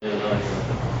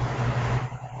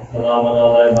سلام على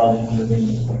عباد الذين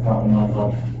اصطفى أما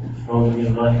بعد أعوذ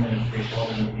بالله من الشيطان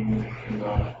الرجيم بسم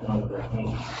الله الرحمن الرحيم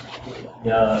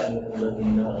يا أيها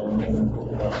الذين آمنوا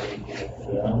كتب عليكم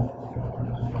الصيام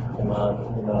كما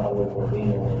كتب على الذين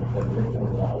من قبلكم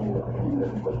لعلكم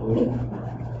تتقون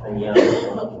أياما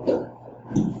معدودة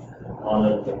قال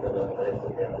الكتاب فليس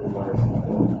بأعلم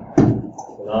يصنعون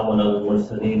سلام على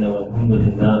المرسلين والحمد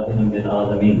لله رب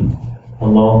العالمين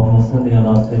اللهم صل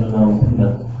على سيدنا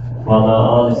محمد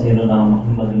وعلى آل سيدنا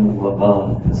محمد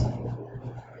وبارك وسلم.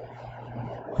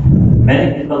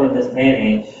 Many people in this day and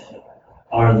age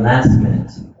are last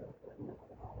minute.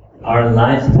 Our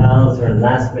lifestyles are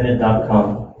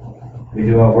lastminute.com. We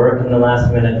do our work in the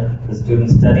last minute. The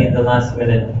students study in the last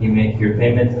minute. You make your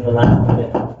payments in the last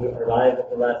minute. You arrive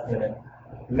at the last minute.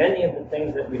 Many of the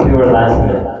things that we do are last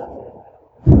minute.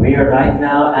 We are right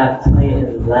now actually in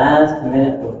the last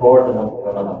minute before the month of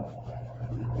Ramadan.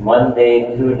 1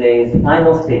 day, 2 days,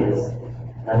 final stages.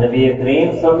 And Nabi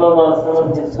Kareem sallallahu alaihi wasallam,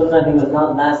 his sunnah, he was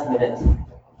not last minute.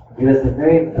 He was a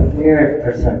very prepared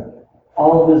person.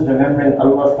 Always remembering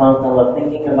Allah subhanahu wa ta'ala,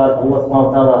 thinking about Allah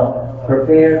subhanahu wa ta'ala,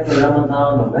 prepared for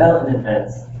Ramadan well in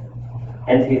advance.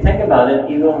 And if you think about it,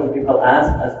 even when people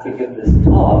ask us to give this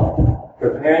talk,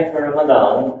 preparing for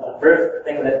Ramadan, the first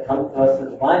thing that comes to us is,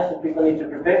 why should people need to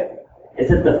prepare? Is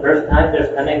it the first time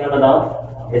they're spending Ramadan?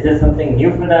 Is it something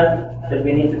new for them that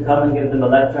we need to come and give them a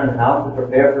lecture on how to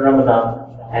prepare for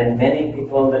Ramadan? And many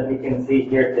people that we can see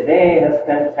here today have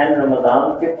spent 10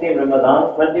 Ramadan, 15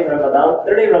 Ramadan, 20 Ramadan,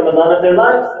 30 Ramadan of their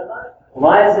lives.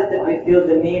 Why is it that we feel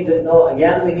the need that, no,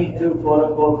 again we need to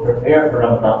quote-unquote prepare for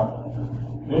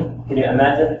Ramadan? Can you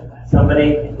imagine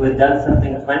somebody who has done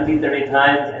something 20, 30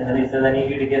 times and then he says, I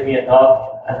need you to give me a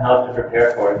talk on how to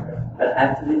prepare for it? But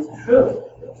actually it's true.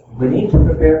 We need to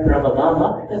prepare for Ramadan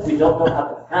not because we don't know how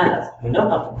to fast. We know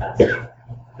how to fast.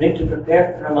 We need to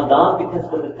prepare for Ramadan because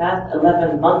for the past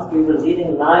 11 months we were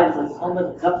leading lives of so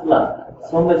much ghafla,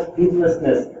 so much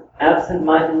heedlessness,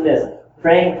 absent-mindedness,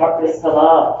 praying heartless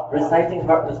salah, reciting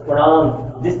heartless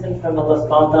Quran, distant from Allah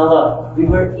subhanahu wa ta'ala. We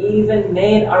were even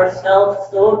made ourselves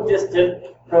so distant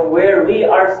from where we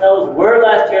ourselves were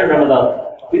last year in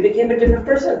Ramadan. We became a different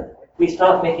person. We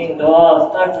stopped making dua,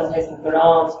 stopped reciting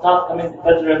Quran, stopped coming to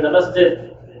Fajr in the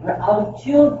masjid. We're out of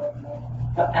tune.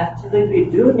 But actually we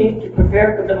do need to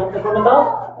prepare for the month of Ramadan.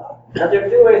 Now there are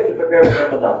two ways to prepare for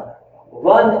Ramadan.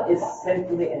 One is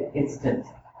simply an instant.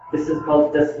 This is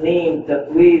called tasneem,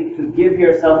 taqweed, to give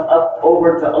yourself up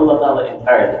over to Allah Ta'ala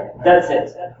entirely. That's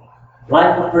it.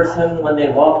 Like a person when they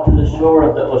walk to the shore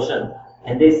of the ocean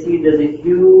and they see there's a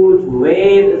huge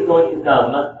wave is going to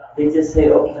come, they just say,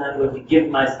 okay, I'm going to give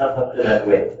myself up to that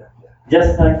wave.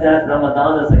 Just like that,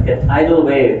 Ramadan is like a tidal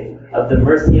wave of the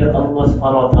mercy of Allah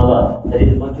subhanahu wa ta'ala that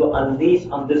is going to unleash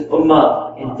on this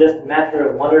ummah in just a matter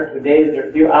of 1 or 2 days or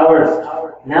a few hours.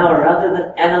 Now, rather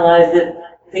than analyze it,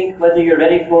 think whether you're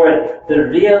ready for it. The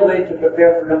real way to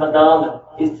prepare for Ramadan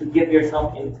is to give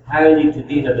yourself entirely to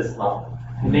Deen of Islam.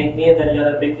 To make me that you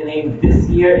have a big name this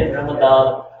year in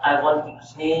Ramadan, I want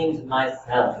to change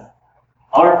myself.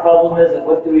 Our problem is that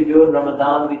what do we do in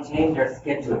Ramadan? We change our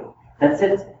schedule. That's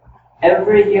it.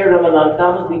 Every year Ramadan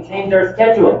comes, we change our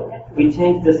schedule. We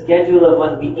change the schedule of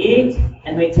when we eat,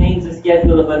 and we change the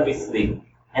schedule of when we sleep.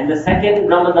 And the second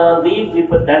Ramadan leaves, we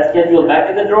put that schedule back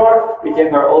in the drawer, we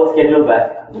take our old schedule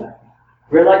back.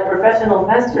 We're like professional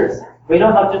masters. We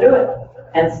know how to do it.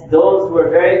 And those who are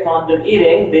very fond of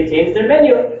eating, they change their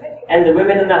menu. And the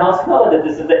women in the house know that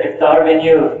this is the iftar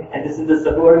menu, and this is the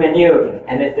sahur menu.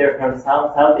 And if they're from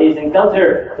South Asian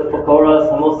culture, the pakora,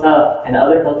 samosa, and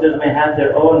other cultures may have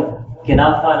their own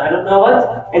kinafa, and I don't know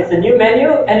what. It's a new menu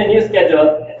and a new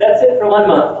schedule. That's it for 1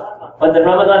 month. When the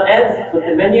Ramadan ends, put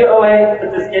the menu away,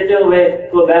 put the schedule away,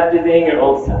 go back to being your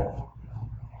old self.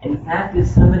 In fact, if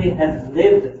somebody has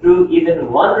lived through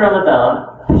even one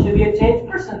Ramadan, they should be a changed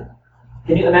person.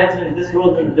 Can you imagine in this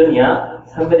world in dunya,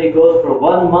 somebody goes for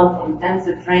 1 month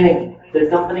intensive training, the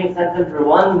company sends them for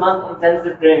 1 month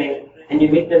intensive training, and you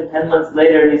meet them 10 months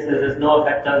later and he says, there's no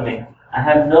effect on me. I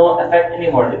have no effect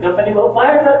anymore. The company will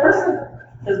fire that person.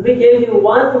 Because we gave you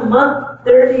 1 month,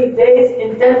 30 days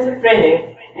intensive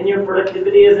training, and your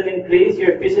productivity hasn't increased,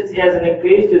 your efficiency hasn't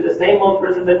increased, you're the same old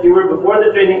person that you were before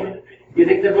the training. You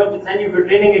think they're going to send you for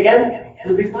training again?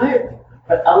 You'll be fired.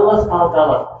 But Allah subhanahu wa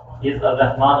ta'ala is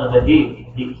Ar-Rahman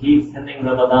Ar-Rahim. He keeps sending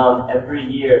Ramadan every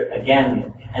year,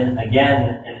 again and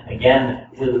again and again.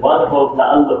 It is one hope,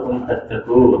 لَعَلَّكُمْ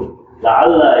تَتَّقُونَ.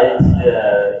 La'alla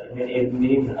it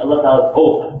means Allah Ta'ala's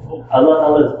hope. Allah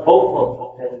Ta'ala is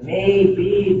hopeful that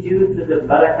maybe due to the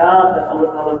barakat that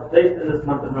Allah Ta'ala has placed in this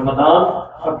month of Ramadan,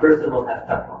 a person will have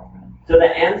taqwa. So the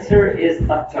answer is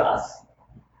up to us.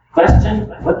 Question,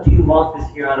 what do you want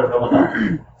this year out of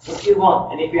Ramadan? What do you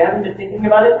want? And if you haven't been thinking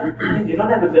about it, you don't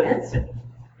have a good answer.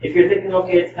 If you're thinking,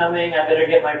 okay, it's coming, I better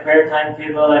get my prayer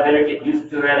timetable, I better get used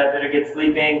to it, I better get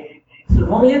sleeping. So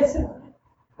wrong answer.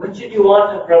 What should you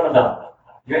want of Ramadan?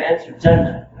 Your answer,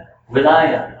 Jannah,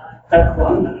 Wilayah,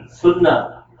 Taqwa,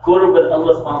 Sunnah, Qurb with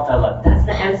Allah subhanahu wa ta'ala. That's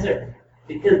the answer.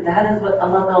 Because that is what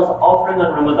Allah Ta'ala is offering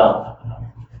on Ramadan.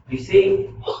 You see,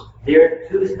 there are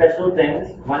two special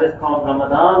things. One is called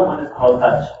Ramadan, one is called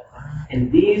Hajj.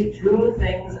 And these two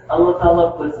things, Allah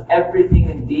Ta'ala puts everything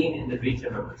in deen in the reach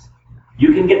of a person.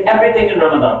 You can get everything in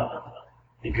Ramadan.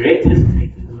 The greatest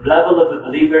level of a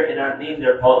believer in our deen,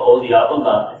 they're called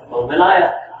awliyaullah. It's called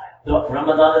wilayah. So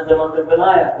Ramadan is the month of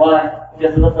wilayah. Why?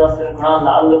 Because Allah Ta'ala said in Quran,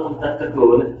 لَعَلَّكُمْ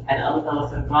تَتَّقُونَ. And Allah Ta'ala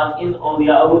said in Quran, إِنْ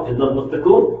أَوْلِيَاءَهُ إِلَّا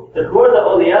الْمُتَّقُونَ. The who are the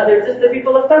awliya? They're just the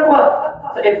people of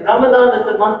taqwa. So if Ramadan is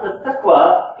the month of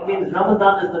taqwa, it means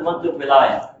Ramadan is the month of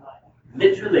wilayah.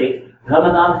 Literally,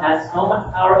 Ramadan has so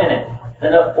much power in it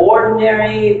that an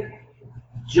ordinary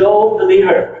Joe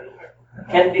believer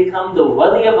can become the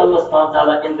wali of Allah subhanahu wa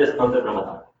ta'ala in this month of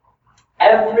Ramadan.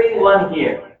 Everyone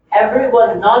here,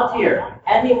 everyone not here,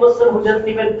 any Muslim who doesn't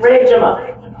even pray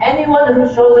Jama'ah, anyone who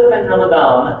shows up in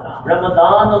Ramadan,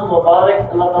 Ramadan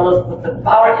al-Mubarak, Allah Ta'ala has put the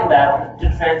power in that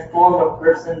to transform a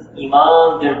person's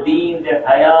iman, their deen, their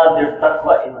hayat, their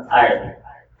taqwa entirely.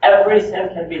 Every sin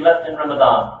can be left in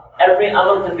Ramadan. Every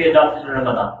amal can be adopted in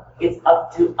Ramadan. It's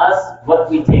up to us what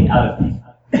we take out of it.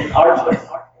 It's our choice.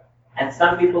 And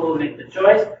some people will make the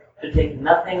choice to take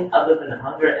nothing other than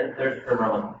hunger and thirst from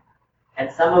Ramadan.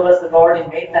 And some of us have already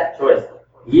made that choice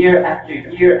year after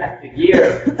year after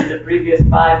year in the previous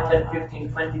 5, 10,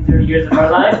 15, 20, 30 years of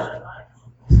our life.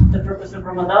 So the purpose of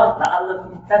Ramadan,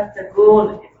 لَعَلَّكُمْ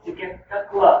تَتَّقُونَ, is to get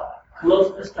taqwa,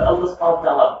 closeness to Allah subhanahu wa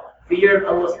ta'ala, fear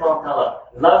of Allah subhanahu wa ta'ala,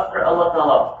 love for Allah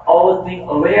ta'ala, always being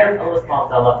aware of Allah subhanahu wa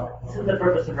ta'ala. This is the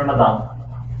purpose of Ramadan.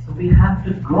 So we have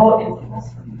to go into this.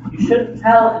 You shouldn't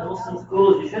tell in Muslim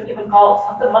schools, you shouldn't even call it, it's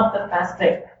not the month of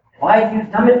fasting. Why do you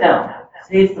dumb it down?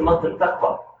 Say it's the month of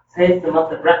taqwa. Say it's the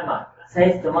month of rahmah.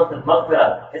 Say it's the month of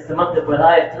maghfirah. It's the month of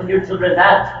wilayah. Tell your children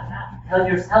that. Tell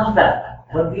yourself that.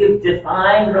 When we have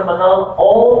defined Ramadan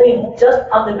only just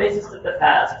on the basis of the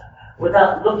fast,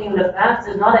 without looking, the fast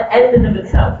is not an end in of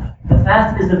itself. The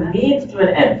fast is a means to an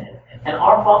end. And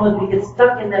our problem is we get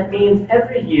stuck in that means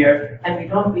every year and we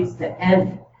don't reach the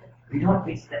end. We don't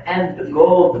reach the end, the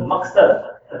goal, the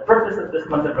maqsad, the purpose of this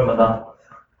month of Ramadan.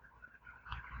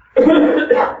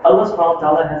 Allah subhanahu wa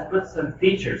ta'ala has put some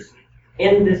features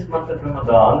in this month of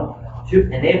Ramadan to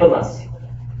enable us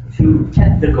to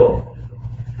get the goal.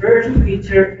 First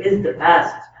feature is the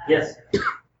fast. Yes.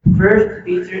 First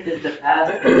feature is the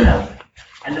fast itself.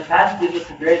 And the fast gives us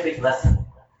a very big lesson.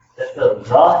 That the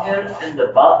zahir and the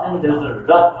batin,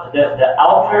 there's the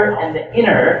outer and the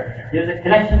inner, there's a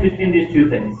connection between these two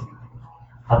things.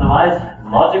 Otherwise,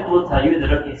 logic will tell you that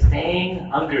okay, staying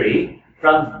hungry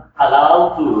from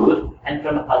halal food and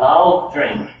from halal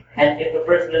drink, and if a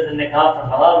person is in nikah from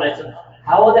halal religion,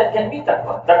 how will that get me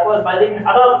taqwa? Taqwa is by leaving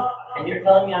halal, and you're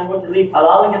telling me I'm going to leave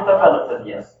halal and get taqwa? I said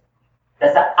yes.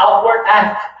 That's an outward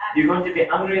act. You're going to be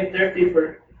hungry and thirsty for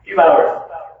a few hours.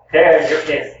 There, in your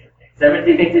case,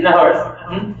 17, 18 hours.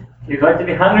 You're going to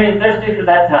be hungry and thirsty for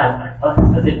that time.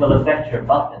 Allah says it will affect your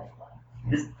batin.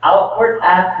 This outward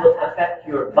act will affect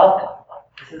your batin.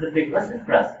 This is a big lesson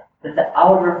for us, that the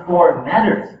outer form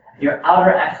matters. Your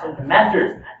outer action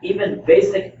matters. Even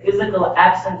basic physical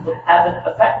actions will have an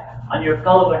effect on your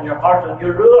qalb, on your heart, on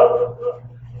your ruh.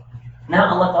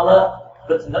 Now Allah Ta'ala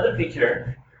puts another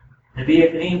feature.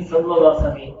 Nabi Kareem Sallallahu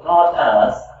Alaihi Wasallam taught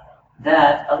us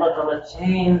that Allah Ta'ala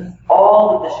chains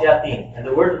all of the shayateen. And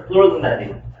the word is plural in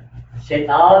that.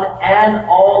 Shaitan and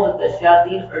all of the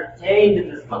shayateen are chained in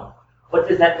this month. What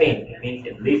does that mean? It means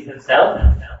Iblis himself.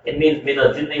 It means min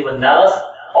al-jinni wal nas.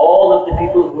 All of the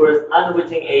people who are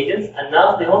unwitting agents, and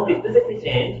now they won't be physically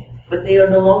changed, but they are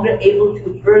no longer able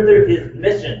to further his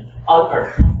mission on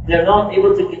earth. They're not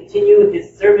able to continue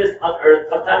his service on earth.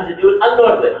 Sometimes they do it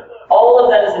unknowingly. All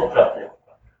of that is interrupted.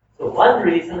 So one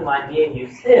reason why me and you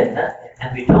sin,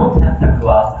 and we don't have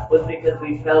taqwa, was because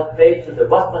we fell prey to the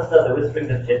waswasa, the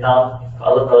whisperings of shaitan.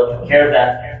 Allah Ta'ala took care of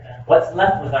that. What's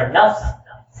left was our nafs.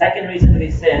 Second reason we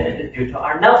sin is due to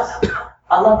our nafs.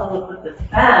 Allah Ta'ala put the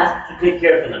fast to take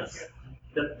care of the nafs.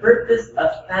 The purpose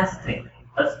of fasting,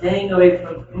 of staying away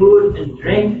from food and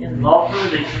drink and lawful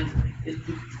relations, is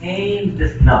to tame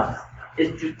this nafs,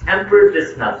 is to temper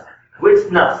this nafs. Which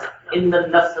nafs? Inna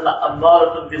nafsala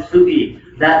ammaratun bisu'i,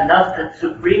 that nafs that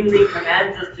supremely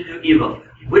commands us to do evil.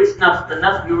 Which nafs? The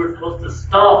nafs we were supposed to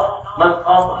stop. Man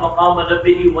qama maqama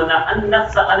rabbihi wa na'an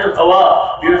nafsa anil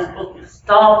hawa. We were supposed to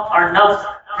stop our nafs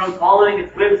from following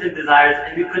its whims and desires,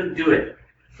 and we couldn't do it.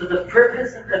 So the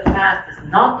purpose of the fast is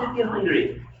not to feel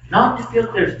hungry, not to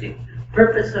feel thirsty.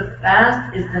 Purpose of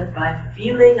fast is that by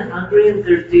feeling hungry and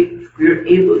thirsty, we are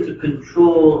able to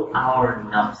control our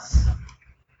nafs.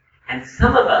 And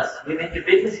some of us, we make a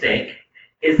big mistake,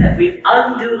 is that we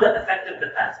undo the effect of the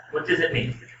fast. What does it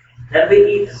mean? That we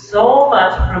eat so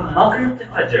much from Maghrib to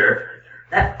Fajr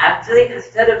that actually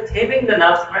instead of taming the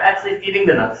nafs, we're actually feeding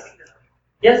the nafs.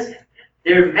 Yes,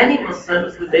 there are many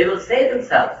Muslims who they will say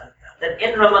themselves that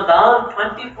in Ramadan,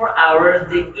 24 hours,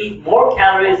 they eat more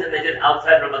calories than they did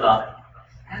outside Ramadan.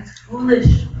 That's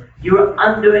foolish. You're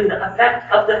undoing the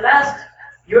effect of the fast.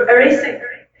 You're erasing.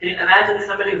 Can you imagine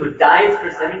somebody who diets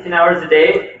for 17 hours a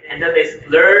day, and then they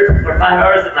splurge for 5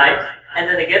 hours at night, and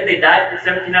then again they diet for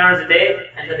 17 hours a day,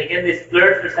 and then again they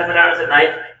splurge for 7 hours at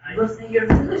night? You will say you're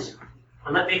foolish.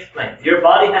 Well, let me explain. Your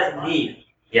body has a need.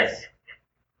 Yes.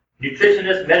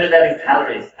 Nutritionists measure that in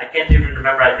calories. I can't even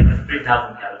remember, I think it's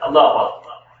 3,000 calories. Allah.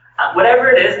 Whatever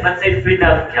it is, let's say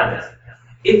 3,000 calories.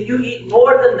 If you eat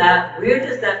more than that, where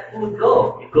does that food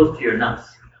go? It goes to your nafs.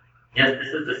 Yes, this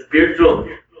is the spiritual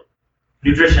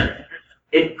nutrition.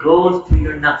 It goes to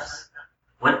your nafs.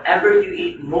 Whenever you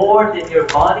eat more than your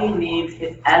body needs,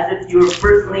 it's as if you're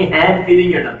personally hand-feeding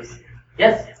your nafs.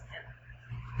 Yes?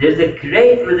 There's a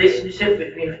great relationship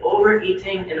between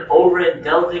overeating and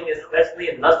overindulging, especially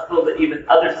in lustful, but even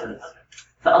other sins.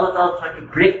 So Allah Ta'ala is trying to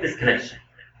break this connection.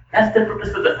 That's the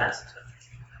purpose of the fast.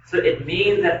 So it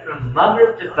means that from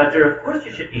Maghrib to Fajr, of course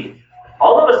you should eat.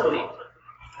 All of us will eat.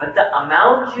 But the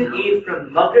amount you eat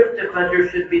from Maghrib to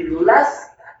Fajr should be less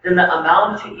than the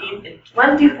amount you eat in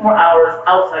 24 hours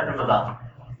outside Ramadan.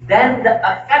 Then the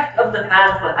effect of the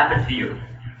fast will happen to you.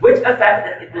 Which effect?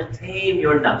 That it will tame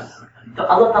your nafs. So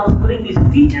Allah Ta'ala is putting these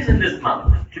features in this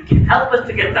month to help us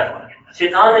to get taqwa.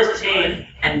 Shaitan is chained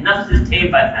and nafs is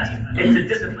tamed by fasting. It's a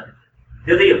discipline.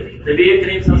 The Nabi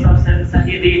Kareem Sallallahu said in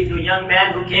Sahih to a young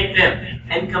man who came to him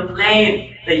and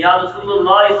complained that, Ya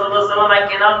Rasulullah Sallallahu, I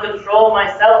cannot control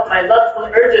myself, my lustful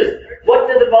urges. What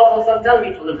did the Prophet tell me?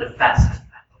 He told him to fast.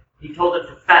 He told him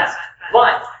to fast.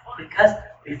 Why? Because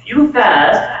if you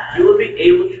fast, you will be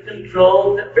able to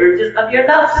control the urges of your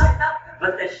nafs.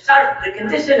 But the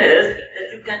condition is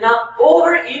that you cannot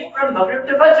overeat from Maghrib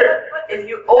to Fajr. If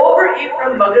you overeat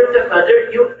from Maghrib to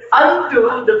Fajr, you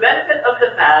undo the benefit of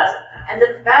the fast, and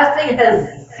then fasting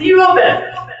has zero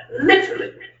benefit,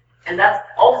 literally. And that's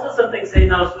also something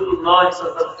Sayyidina Rasulullah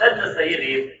said to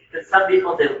Sayyidi, that some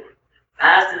people, they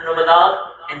fast in Ramadan,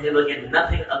 and they will get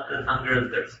nothing of the hunger and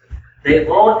thirst. They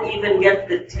won't even get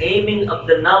the taming of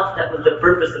the nafs that was the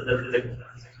purpose of the physical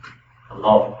fast.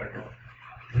 Allahu Akbar.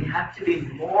 We have to be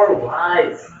more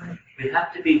wise. We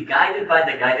have to be guided by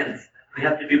the guidance. We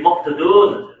have to be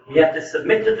muqtadun. We have to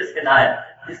submit to this hidayah.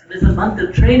 This is a month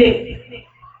of training.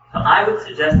 So I would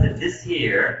suggest that this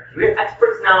year, we're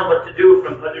experts now on what to do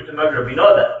from Fajr to Maghrib. We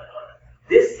know that.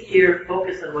 This year,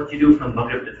 focus on what you do from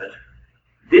Maghrib to Fajr.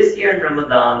 This year in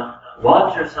Ramadan,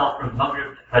 watch yourself from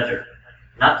Maghrib to Fajr.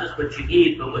 Not just what you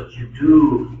eat, but what you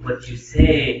do, what you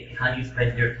say, how you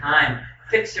spend your time.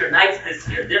 Fix your nights this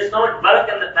year. There's so much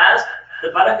barakah in the fast.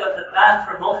 The barakah of the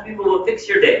fast for most people will fix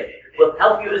your day, will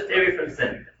help you to stay away from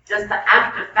sin. Just the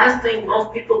act of fasting,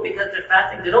 most people, because they're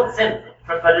fasting, they don't sin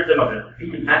from Fajr to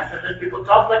Maghrib. In fact, sometimes people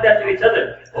talk like that to each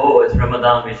other. Oh, it's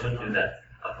Ramadan, we shouldn't do that.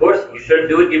 Of course, you shouldn't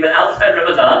do it even outside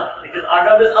Ramadan, because our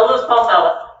Rabb is Allah subhanahu wa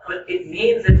ta'ala. But it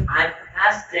means that I'm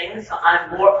fasting, so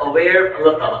I'm more aware of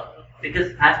Allah ta'ala.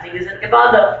 Because fasting is an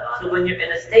ibadah. So when you're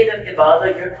in a state of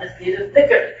ibadah, you're in a state of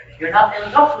dhikr. You're not in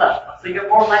ghafla, so you're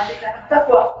more likely to have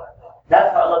taqwa.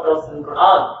 That's why Allah tells us in the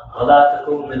Quran, وَلَا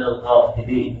تَكُمْ مِنَ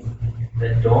الْغَافِلِينَ,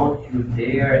 that don't you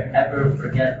dare ever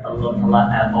forget Allah Ta'ala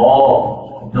at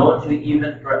all. Don't you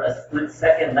even for a split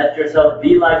second let yourself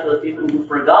be like those people who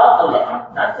forgot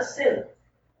Allah, not the sin.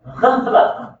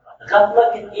 Ghafla.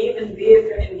 Ghafla can even be if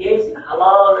you're engaged in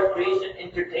halal, recreation,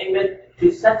 entertainment,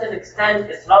 to such an extent,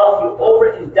 Israel, you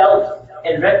overindulge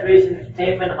in recreation,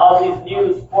 entertainment, hobbies,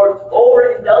 news, sports,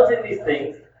 overindulge in these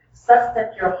things, such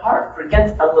that your heart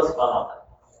forgets Allah subhanahu wa ta'ala.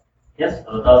 Yes,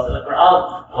 Allah says in the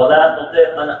Quran, وَلَا تُطِعْ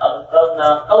مَنْ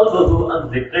أَغْفَلْنَا قَلْبَهُ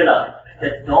عَنْ ذِكْرِنَا,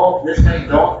 that don't listen,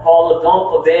 don't follow,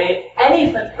 don't obey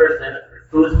any such person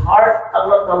whose heart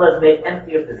Allah Ta'ala has made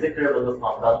empty of the zikr of Allah subhanahu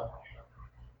wa ta'ala.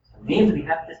 It means we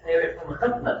have to stay away from the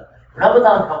ghafla.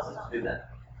 Ramadan helps us to do that.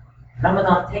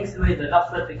 Ramadan takes away the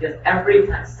ghafla because every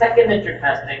second that you're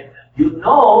fasting, you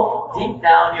know deep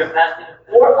down you're fasting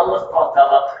for Allah subhanahu wa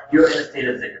ta'ala, you're in a state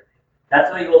of zikr. That's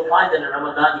why you will find that in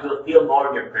Ramadan you will feel more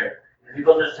in your prayer. And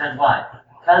people understand why.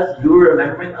 Because you're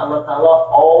remembering Allah ta'ala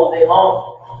all day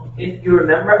long. If you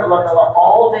remember Allah Ta'ala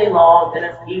all day long, then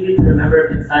it's easy to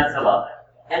remember inside Salah.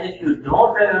 And if you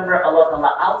don't remember Allah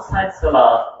Ta'ala outside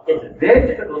Salah, it's very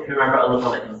difficult to remember Allah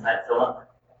Ta'ala inside Salah.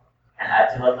 And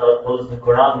actually Allah Ta'ala told us in the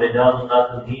Quran,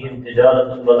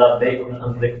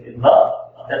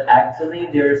 that actually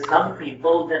there are some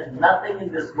people that nothing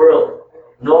in this world,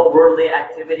 no worldly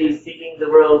activity, seeking the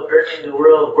world, earning the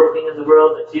world, working in the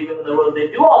world, achieving in the world,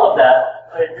 they do all of that,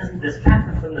 but it doesn't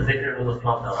distract them from the zikr of Allah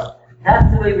Subhanahu wa Ta'ala.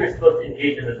 That's the way we're supposed to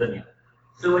engage in the dunya.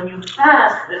 So when you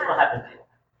fast, this will happen to you.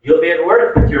 You'll be at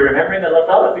work, but you're remembering Allah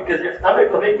Ta'ala because your stomach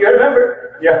will make you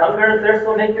remember. Your hunger and thirst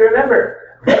will make you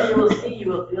remember. Then you will see, you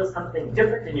will feel something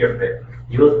different in your prayer.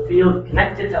 You will feel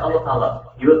connected to Allah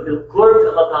Ta'ala. You will feel close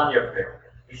to Allah Ta'ala in your prayer.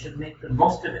 You should make the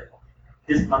most of it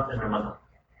this month in Ramadan.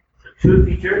 So two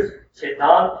features,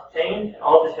 shaitan change,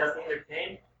 all the shayateen are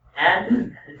changed,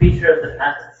 and the feature of the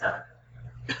fast itself.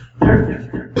 Third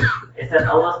feature is that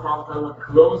Allah Subhanahu wa Ta'ala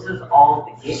closes all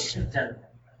the gates of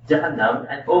Jahannam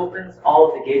and opens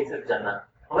all the gates of Jannah.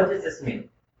 What does this mean?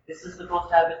 This is supposed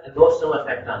to have an emotional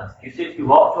effect on us. You see, if you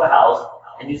walk to a house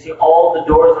and you see all the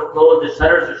doors are closed, the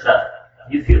shutters are shut,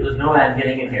 you feel there's no man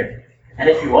getting in here. And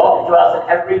if you walk into a house and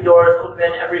every door is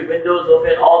open, every window is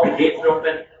open, all the gates are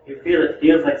open, it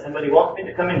feels like somebody wants me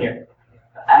to come in here.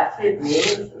 But actually it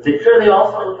means, literally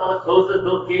also Allah Ta'ala closes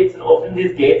those gates and opens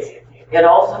these gates. It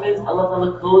also means Allah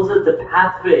Ta'ala closes the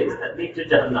pathways that lead to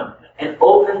Jahannam and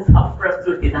opens up for us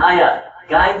through Hidayah,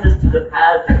 guides us to the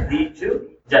paths that lead to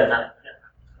Jannah.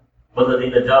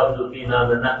 وَالَّذِينَ جَاهَدُوا فِينَا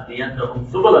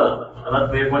لَنَهْدِيَنَّهُمْ سُبُلَنَا. Allah,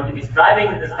 we are going to be striving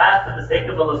in this path for the sake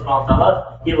of Allah Subhanahu wa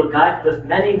Ta'ala. He will guide us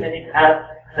many, many paths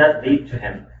that lead to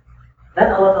Him.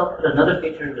 Then Allah Ta'ala put another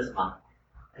feature in this month.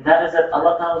 And that is that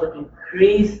Allah Ta'ala will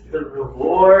increase the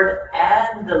reward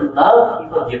and the love He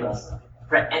will give us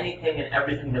for anything and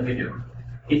everything that we do.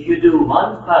 If you do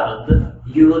one fard,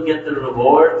 you will get the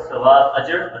reward, sawab,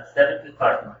 ajr, of 70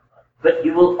 fard. But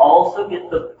you will also get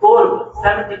the qurb,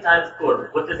 70 times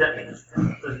qurb. What does that mean?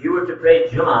 So if you were to pray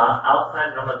Jummah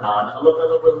outside Ramadan, Allah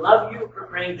Ta'ala will love you for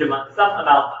praying Jummah, some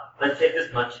amount, let's say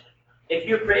this much. If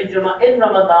you pray Jummah in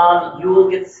Ramadan, you will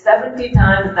get 70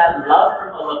 times that love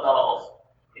from Allah Ta'ala also.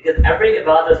 Because every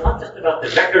ibadah is not just about the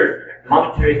record,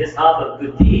 monetary hisab of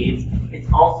good deeds, it's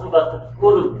also about the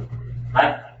qurb.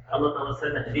 Like Allah Ta'ala said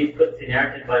in the hadith Qudsi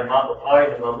narrated by Imam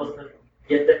Bukhari and Imam Muslim,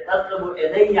 يَتَقَرَّبُ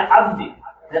إِلَيَّ عَبْدِي,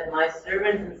 that my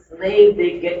servant and slave,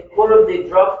 they get qurb, they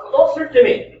draw closer to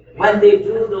me when they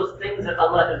do those things that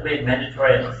Allah has made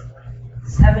mandatory on us.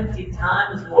 70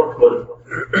 times more qurb.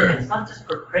 And it's not just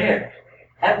for prayer.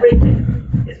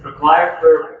 Everything is required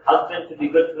for husband to be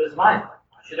good to his wife.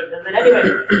 You should have done that anyway.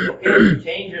 Okay, to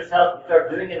change yourself and start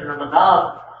doing it in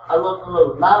Ramadan.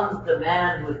 Allah loves the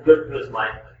man who is good to his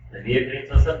wife.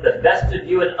 The best of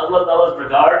you in Allah's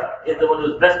regard is the one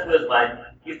who is best to his wife.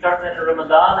 You start that in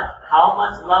Ramadan, how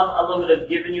much love Allah would have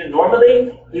given you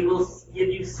normally, He will give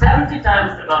you 70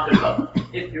 times the amount of love.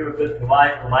 If you're a good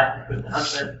wife, a wife is good to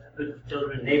husband, good to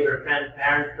children, neighbor, friend,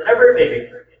 parents, whatever it may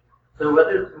be. So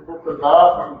whether it's hukukul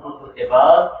love or hukukul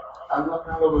ibad, Allah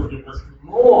Ta'ala will give us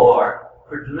more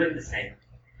for doing the same.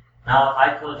 Now, if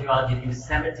I told you I'll give you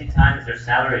 70 times your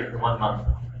salary for 1 month,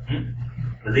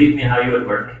 believe me how you would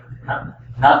work.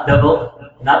 Not double,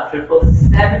 not triple,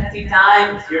 70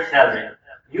 times your salary.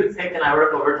 You'd say, can I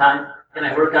work overtime? Can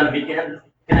I work on weekends?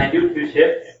 Can I do 2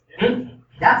 shifts?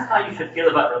 That's how you should feel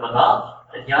about Ramadan.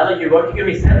 That, Ya Allah, you're going to give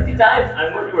me 70 times.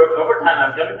 I'm going to work overtime.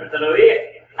 I'm coming for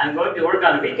Taraweeh. I'm going to work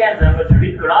on weekends. I'm going to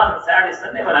read Quran on Saturday,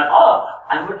 Sunday when I'm off.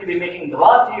 I'm going to be making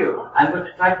dua to you. I'm going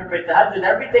to try to pray tahajjud.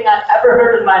 Everything I've ever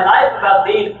heard in my life about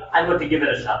deen, I'm going to give it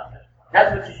a shot.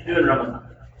 That's what you should do in Ramadan.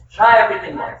 Try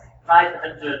everything once. Try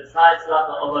tahajjud, try salat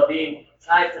al-awwabin,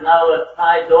 try tilawat,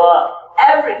 try dua.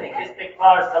 Everything,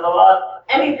 istighfar, salawat,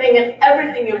 anything and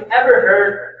everything you've ever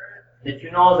heard that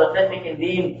you know is authentic in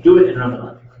deen, do it in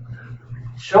Ramadan.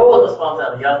 Show Allah subhanahu wa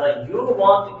ta'ala, Ya Allah, you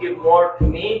want to give more to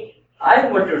me,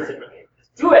 I'm going to reciprocate.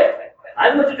 Do it.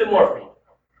 I'm going to do more for you.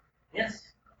 Yes.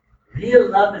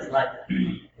 Real love is like that.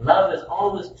 Love is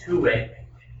always two-way.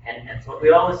 And that's what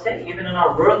we always say, even in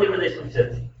our worldly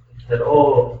relationships. That,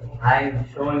 oh, I'm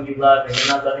showing you love and you're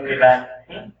not loving me back.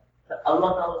 That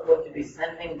Allah Ta'ala is going to be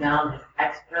sending down His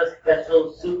extra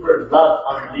special super love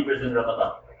on believers in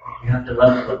Ramadan. You have to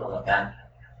love Allah Ta'ala back.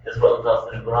 That's what Allah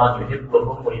said in the Quran,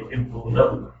 يُحِبُّهُمْ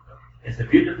وَيُحِبُّونَهُ. It's a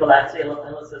beautiful actually. Allah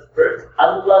Ta'ala says first,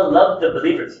 Allah loves the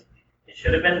believers. It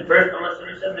should have been first, Allah should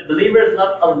have said the believers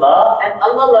love Allah and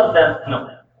Allah loves them. No.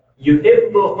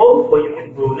 يُحِبُّهُمْ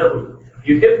وَيُحِبُّونَهُ.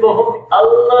 يُحِبُّهُمْ,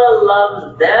 Allah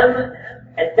loves them,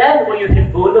 and then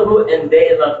وَيُحِبُّونَهُ, and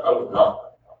they love Allah.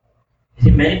 You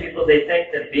see, many people, they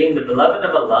think that being the beloved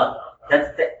of Allah,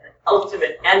 that's the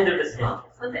ultimate end of Islam.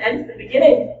 It's not the end, it's the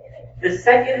beginning. The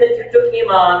second that you took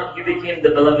Iman, you became the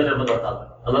beloved of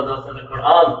Allah. Allah Ta'ala said in the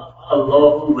Quran,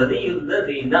 Allahu waliyul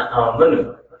ladhina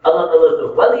amanu. Allah Ta'ala is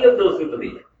the wali of those who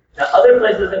believe. Now other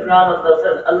places in Quran, Allah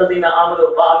says, Alladhina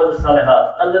amanu wa amilu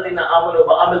salihat. Alladhina amanu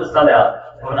wa amilu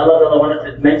salihat. When Allah Ta'ala wanted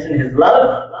to mention His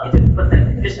love, He didn't put that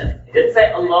condition. He didn't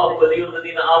say, Allahu waliyul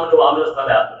ladhina amanu wa amilu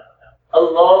salihat.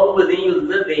 Allahu waliyul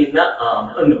ladhina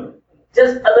amanu.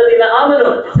 Just Alladhina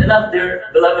amanu. It's enough, they're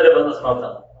beloved of Allah subhanahu wa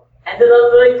ta'ala. And then Allah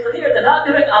very clear, they're not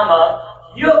doing amal.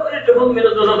 يُخْرِجُهُمْ مِنَ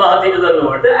الظُّلُمَاتِ إِلَى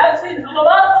النُّورِ. They're actually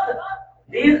dhulumat.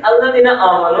 These Alladhina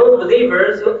amanu,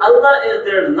 believers, who Allah is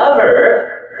their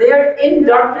lover, they are in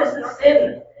darkness of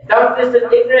sin, darkness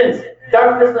of ignorance,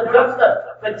 darkness of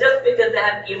ghafla. But just because they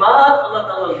have Iman, Allah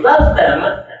Ta'ala loves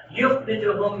them.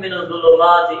 يُخْرِجُهُمْ مِنَ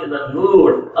الظُّلُمَاتِ إِلَى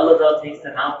النُّورِ. Allah Ta'ala takes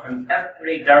them out from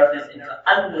every darkness into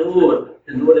an-nur,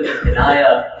 the nur of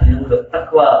hidayah, the nur of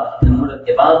taqwa, the nur of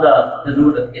ibadah, the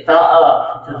nur of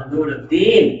ita'ah, to the nur of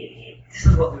deen. This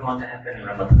is what we want to happen in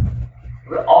Ramadan.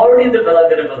 We're already the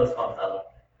beloved of Allah subhanahu wa ta'ala.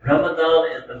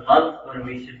 Ramadan is the month when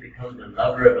we should become the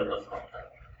lover of Allah subhanahu wa ta'ala.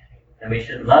 And we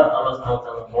should love Allah subhanahu wa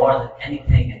ta'ala more than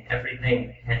anything and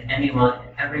everything and anyone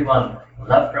and everyone.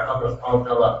 Love for Allah subhanahu wa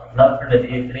ta'ala, love for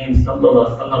Nabi Kareem sallallahu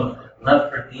alaihi wasallam, love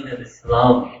for Deen of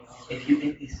Islam. If you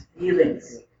get these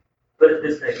feelings, put it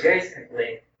this way, very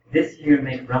simply, this year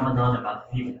make Ramadan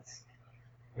about feelings.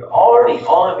 You're already,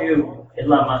 all of you,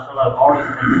 illa mashallah, have already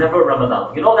spent several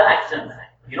Ramadan. You know the actions,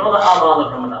 you know the amal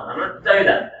of Ramadan. I'm not to tell you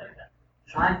that.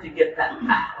 Try to get that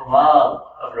ahwal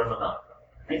of Ramadan.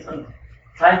 Make some.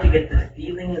 Try to get the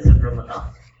feelings of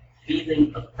Ramadan.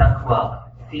 Feeling of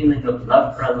taqwa, feeling of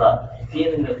love for Allah,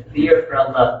 feeling of fear for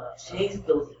Allah. Chase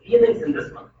those feelings in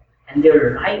this month. And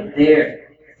they're right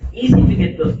there. It's easy to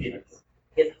get those feelings.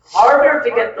 It's harder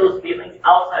to get those feelings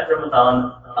outside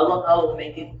Ramadan. Allah Ta'ala will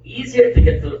make it easier to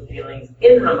get those feelings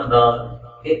in Ramadan.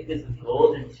 It is a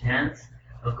golden chance,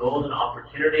 a golden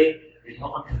opportunity. We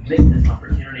don't want to miss this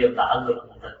opportunity of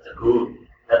la'allakum tattaqoon.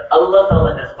 That Allah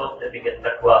Ta'ala has spoken that we get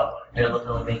taqwa. May Allah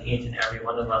Ta'ala make each and every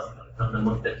one of us from the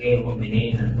muttaqeen,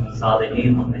 mu'mineen, and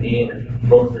salihin, mu'mineen, and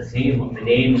mukhlisin,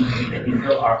 mu'mineen. And He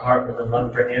fill our heart with a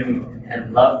love for Him,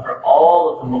 and love for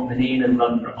all of the mu'mineen, and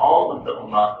love for all of the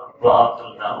ummah.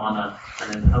 وآخر دعوانا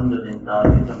أن الحمد لله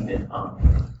رب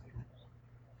العالمين.